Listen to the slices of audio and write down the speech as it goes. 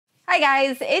Hi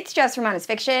guys, it's Jess from Honest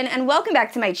Fiction, and welcome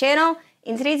back to my channel.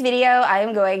 In today's video, I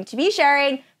am going to be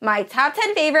sharing my top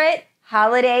 10 favorite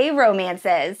holiday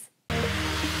romances.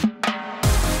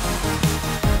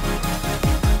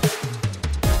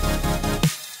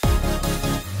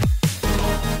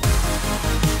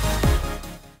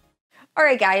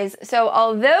 Alright guys, so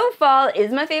although fall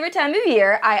is my favorite time of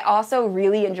year, I also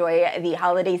really enjoy the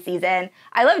holiday season.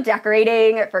 I love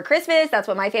decorating for Christmas, that's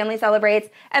what my family celebrates,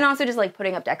 and also just like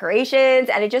putting up decorations,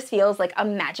 and it just feels like a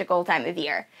magical time of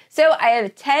year. So I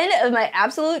have 10 of my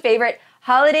absolute favorite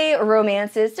holiday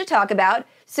romances to talk about.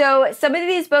 So some of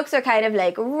these books are kind of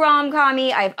like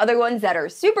rom-com-y, I have other ones that are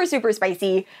super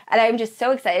spicy, and I'm just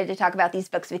so excited to talk about these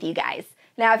books with you guys.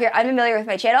 Now if you're unfamiliar with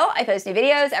my channel, I post new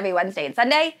videos every Wednesday and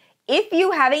Sunday. If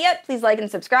you haven't yet, please like and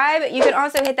subscribe. You can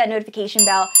also hit that notification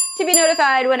bell to be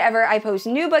notified whenever I post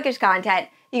new bookish content.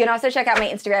 You can also check out my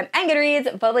Instagram and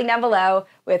Goodreads, both linked down below.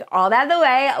 With all that out of the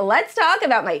way, let's talk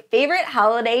about my favorite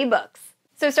holiday books.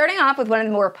 So starting off with one of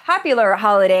the more popular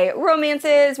holiday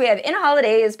romances, we have In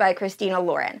Holidaze by Christina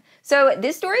Lauren. So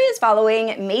this story is following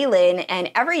Maylin,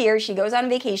 and every year she goes on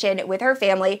vacation with her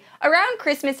family around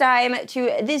Christmas time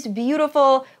to this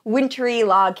beautiful wintry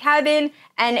log cabin,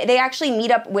 and they actually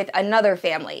meet up with another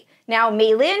family. Now,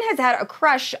 Maylin has had a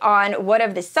crush on one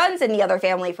of the sons in the other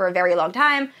family for a very long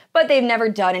time, but they've never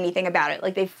done anything about it.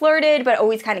 Like, they flirted, but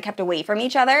always kind of kept away from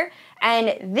each other.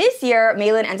 And this year,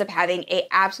 Maylin ends up having an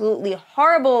absolutely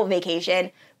horrible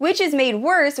vacation, which is made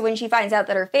worse when she finds out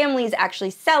that her family is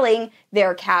actually selling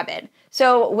their cabin.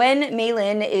 So when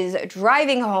Maylin is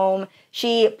driving home,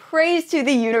 she prays to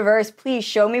the universe, please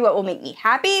show me what will make me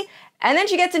happy, and then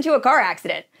she gets into a car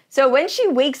accident. So when she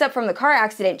wakes up from the car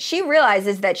accident, she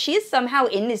realizes that she is somehow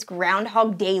in this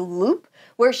Groundhog Day loop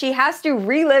where she has to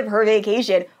relive her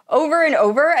vacation over and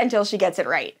over until she gets it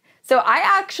right. So I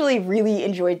actually really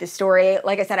enjoyed this story.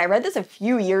 Like I said, I read this a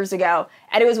few years ago,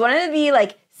 and it was one of the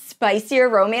like spicier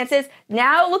romances.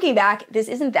 Now looking back, this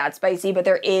isn't that spicy, but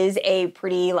there is a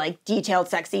pretty like detailed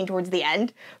sex scene towards the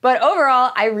end. But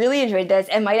overall, I really enjoyed this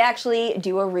and might actually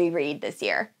do a reread this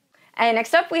year. And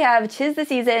next up we have 'Tis the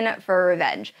Season for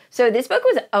Revenge. So this book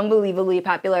was unbelievably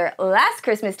popular last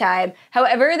Christmas time.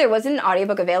 However, there wasn't an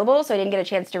audiobook available, so I didn't get a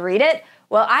chance to read it.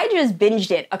 Well, I just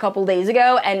binged it a couple days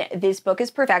ago, and this book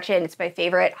is perfection. It's my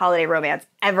favorite holiday romance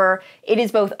ever. It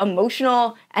is both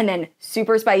emotional and then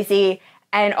super spicy.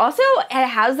 And also, it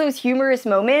has those humorous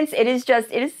moments. It is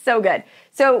so good.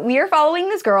 So we are following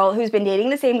this girl who's been dating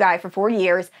the same guy for 4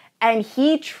 years, and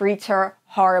he treats her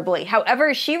horribly.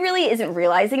 However, she really isn't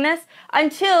realizing this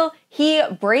until he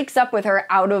breaks up with her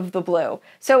out of the blue.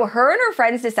 So her and her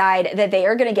friends decide that they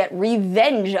are gonna get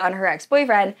revenge on her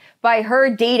ex-boyfriend by her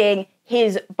dating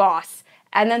his boss.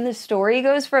 And then the story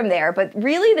goes from there. But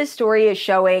really, the story is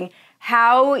showing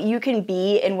how you can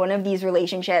be in one of these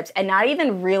relationships and not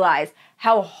even realize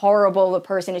how horrible the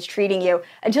person is treating you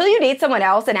until you date someone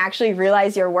else and actually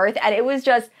realize your worth. And it was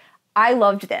just, I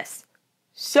loved this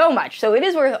so much. So it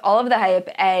is worth all of the hype,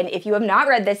 and if you have not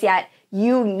read this yet,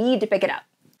 you need to pick it up.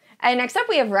 And next up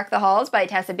we have Wreck the Halls by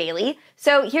Tessa Bailey.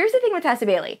 So here's the thing with Tessa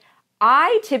Bailey.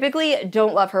 I typically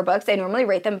don't love her books. I normally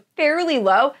rate them fairly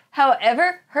low.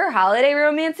 However, her holiday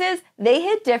romances, they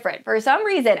hit different. For some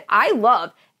reason, I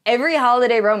love every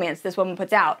holiday romance this woman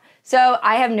puts out. So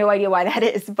I have no idea why that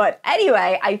is. But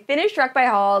anyway, I finished Wreck by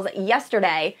Halls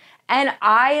yesterday, and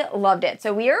I loved it.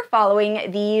 So we are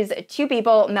following these two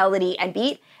people, Melody and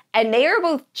Beat, and they are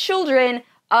both children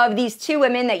of these two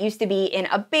women that used to be in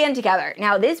a band together.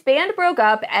 Now, this band broke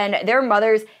up, and their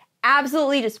mothers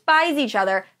absolutely despise each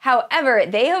other. However,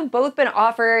 they have both been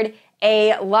offered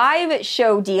a live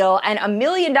show deal and $1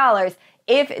 million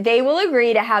if they will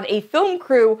agree to have a film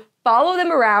crew follow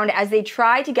them around as they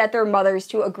try to get their mothers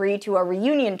to agree to a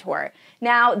reunion tour.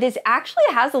 Now, this actually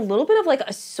has a little bit of like a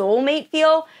soulmate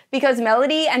feel because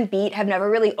Melody and Beat have never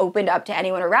really opened up to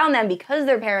anyone around them because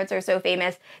their parents are so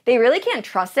famous. They really can't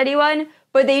trust anyone,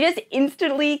 but they just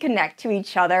instantly connect to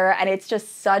each other, and it's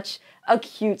just such a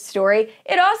cute story.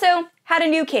 It also had a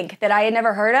new kink that I had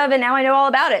never heard of, and now I know all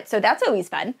about it, so that's always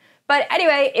fun. But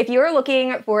anyway, if you're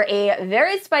looking for a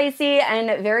very spicy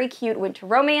and very cute winter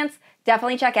romance,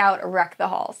 definitely check out Wreck the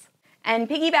Halls. And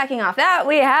piggybacking off that,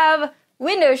 we have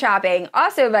Window Shopping,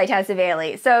 also by Tessa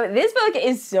Bailey. So this book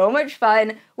is so much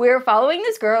fun. We're following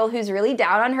this girl who's really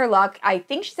down on her luck. I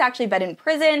think she's actually been in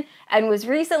prison and was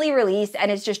recently released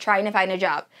and is just trying to find a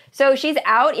job. So she's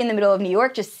out in the middle of New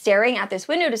York just staring at this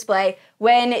window display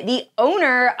when the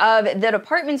owner of the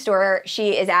department store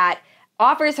she is at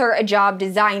offers her a job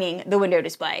designing the window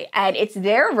display. And it's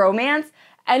their romance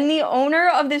And the owner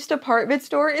of this department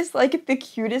store is like the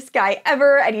cutest guy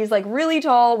ever. And he's like really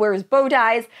tall, wears bow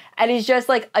ties, and he's just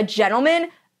like a gentleman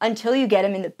until you get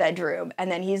him in the bedroom.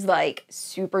 And then he's like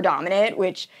super dominant,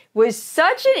 which was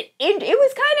it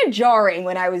was kind of jarring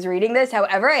when I was reading this.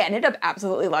 However, I ended up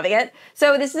absolutely loving it.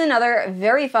 So this is another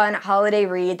very fun holiday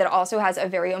read that also has a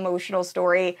very emotional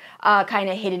story kind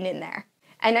of hidden in there.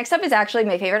 And next up is actually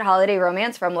my favorite holiday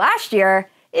romance from last year.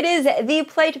 It is The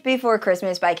Plight Before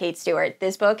Christmas by Kate Stewart.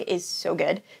 This book is so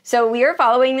good. So we are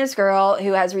following this girl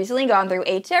who has recently gone through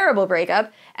a terrible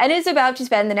breakup and is about to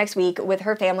spend the next week with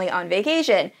her family on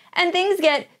vacation. And things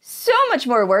get so much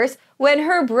more worse when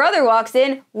her brother walks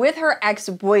in with her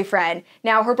ex-boyfriend.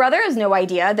 Now, her brother has no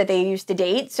idea that they used to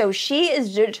date, so she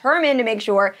is determined to make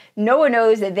sure no one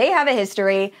knows that they have a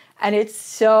history, and it's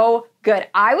so good.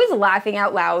 I was laughing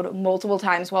out loud multiple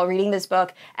times while reading this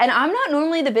book, and I'm not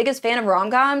normally the biggest fan of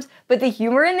rom-coms, but the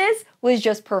humor in this was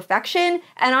just perfection.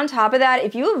 And on top of that,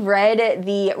 if you have read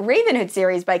the Ravenhood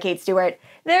series by Kate Stewart,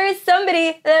 there is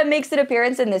somebody that makes an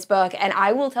appearance in this book, and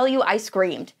I will tell you, I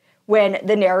screamed when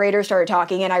the narrator started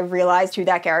talking and I realized who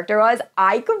that character was.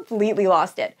 I completely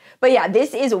lost it. But yeah,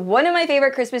 this is one of my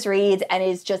favorite Christmas reads and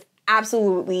is just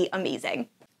absolutely amazing.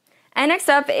 And next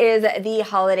up is The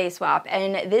Holiday Swap,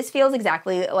 and this feels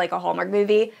exactly like a Hallmark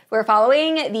movie. We're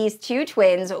following these two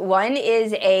twins. One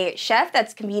is a chef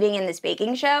that's competing in this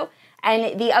baking show,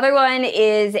 and the other one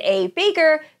is a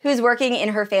baker who's working in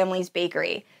her family's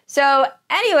bakery. So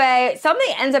anyway,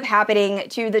 something ends up happening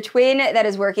to the twin that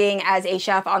is working as a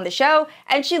chef on the show,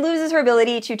 and she loses her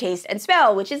ability to taste and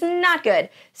smell, which is not good.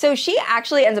 So she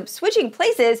actually ends up switching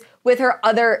places with her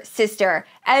other sister.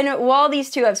 And while these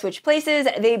two have switched places,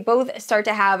 they both start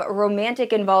to have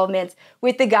romantic involvements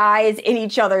with the guys in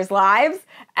each other's lives.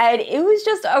 And it was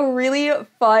just a really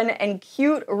fun and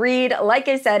cute read. Like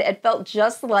I said, it felt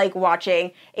just like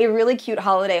watching a really cute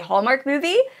holiday Hallmark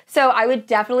movie. So I would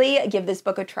definitely give this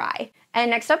book a try.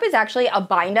 And next up is actually a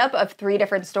bind-up of 3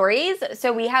 different stories.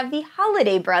 So we have The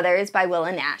Holiday Brothers by Willa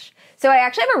and Nash. So I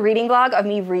actually have a reading blog of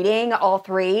me reading all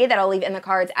 3 that I'll leave in the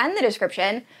cards and the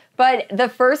description. But the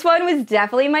first one was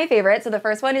definitely my favorite. So the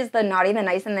first one is The Naughty, the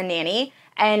Nice, and the Nanny.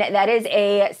 And that is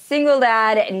a single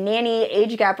dad nanny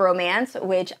age gap romance,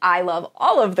 which I love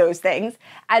all of those things.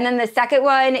 And then the second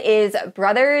one is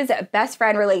brothers best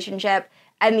friend relationship.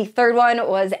 And the third one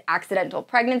was accidental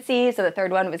pregnancy. So the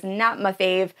third one was not my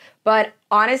fave. But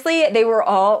honestly, they were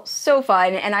all so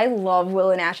fun. And I love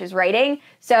Will and Nash's writing.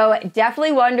 So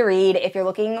definitely one to read if you're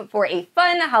looking for a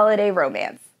fun holiday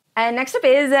romance. And next up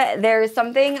is There's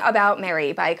Something About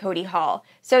Mary by Codi Hall.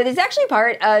 So this is actually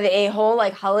part of a whole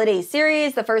holiday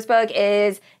series. The first book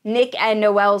is Nick and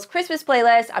Noelle's Christmas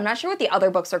playlist. I'm not sure what the other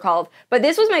books are called, but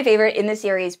this was my favorite in the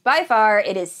series by far.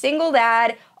 It is single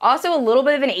dad, also a little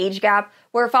bit of an age gap.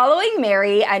 We're following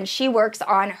Mary, and she works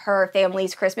on her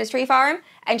family's Christmas tree farm,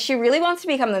 and she really wants to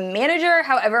become the manager.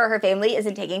 However, her family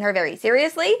isn't taking her very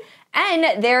seriously.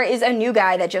 And there is a new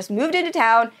guy that just moved into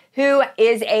town who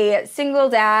is a single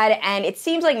dad, and it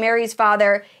seems like Mary's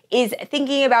father is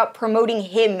thinking about promoting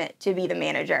him to be the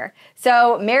manager.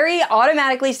 So Mary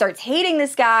automatically starts hating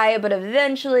this guy, but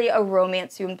eventually a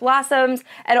romance soon blossoms,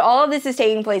 and all of this is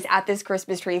taking place at this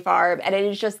Christmas tree farm, and it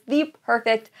is just the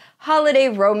perfect holiday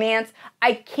romance.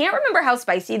 I can't remember how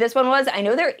spicy this one was. I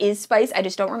know there is spice, I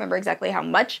just don't remember exactly how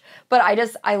much, but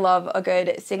I love a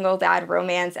good single dad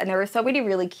romance, and there were so many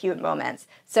really cute moments.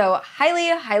 So highly,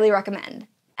 highly recommend.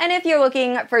 And if you're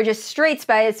looking for just straight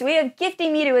spice, we have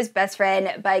Gifting Me to His Best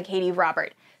Friend by Katie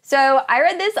Robert. So I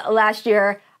read this last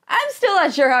year. I'm still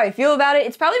not sure how I feel about it.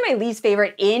 It's probably my least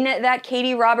favorite in that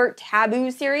Katie Robert Taboo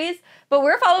series, but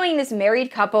we're following this married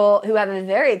couple who have a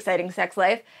very exciting sex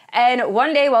life, and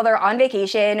one day while they're on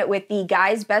vacation with the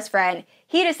guy's best friend,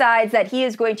 he decides that he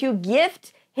is going to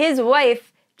gift his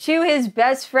wife to his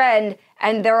best friend,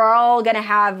 and they're all gonna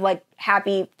have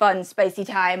happy, fun, spicy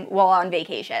time while on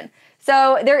vacation.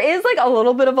 So there is a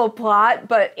little bit of a plot,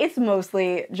 but it's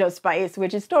mostly just spice,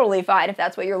 which is totally fine if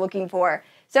that's what you're looking for.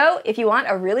 So if you want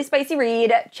a really spicy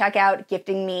read, check out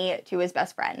Gifting Me to His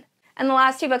Best Friend. And the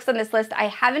last 2 books on this list I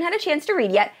haven't had a chance to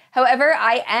read yet. However,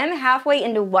 I am halfway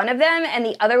into one of them, and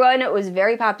the other one was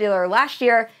very popular last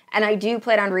year, and I do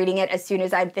plan on reading it as soon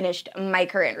as I've finished my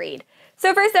current read.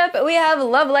 So first up, we have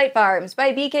Love Light Farms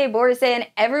by B.K. Borison.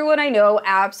 Everyone I know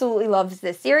absolutely loves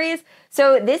this series.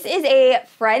 So this is a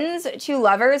friends to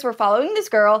lovers. We're following this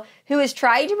girl who is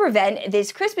trying to prevent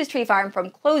this Christmas tree farm from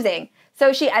closing.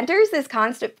 So she enters this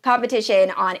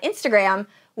competition on Instagram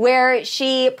where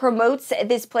she promotes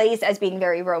this place as being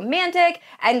very romantic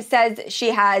and says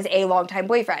she has a longtime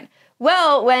boyfriend.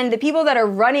 Well, when the people that are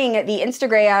running the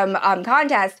Instagram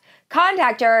contest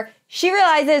contact her, she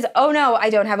realizes, oh no,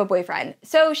 I don't have a boyfriend.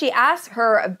 So she asks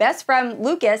her best friend,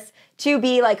 Lucas, to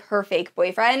be like her fake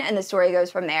boyfriend, and the story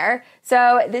goes from there.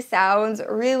 So this sounds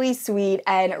really sweet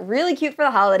and really cute for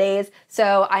the holidays,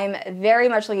 so I'm very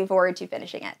much looking forward to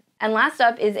finishing it. And last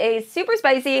up is a super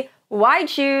spicy Wide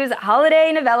Shoes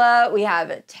holiday novella. We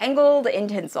have Tangled in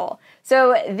Tinsel.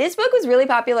 So this book was really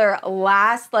popular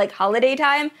last holiday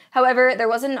time. However, there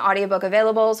wasn't an audiobook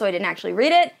available, so I didn't actually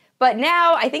read it. But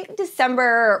now, I think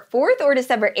December 4th or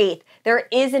December 8th, there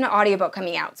is an audiobook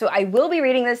coming out. So I will be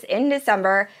reading this in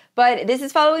December, but this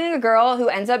is following a girl who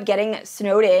ends up getting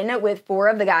snowed in with 4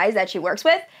 of the guys that she works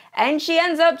with, and she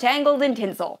ends up tangled in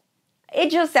tinsel. It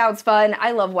just sounds fun.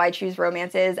 I love Wide Shoes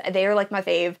romances. They are like my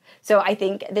fave. So I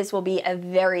think this will be a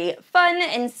very fun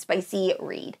and spicy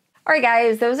read. Alright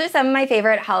guys, those are some of my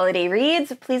favorite holiday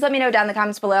reads. Please let me know down in the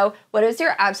comments below, what is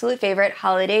your absolute favorite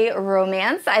holiday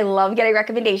romance? I love getting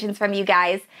recommendations from you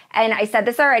guys. And I said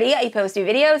this already, I post new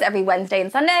videos every Wednesday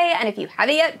and Sunday, and if you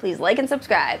haven't yet, please like and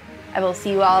subscribe. I will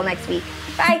see you all next week.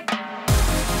 Bye!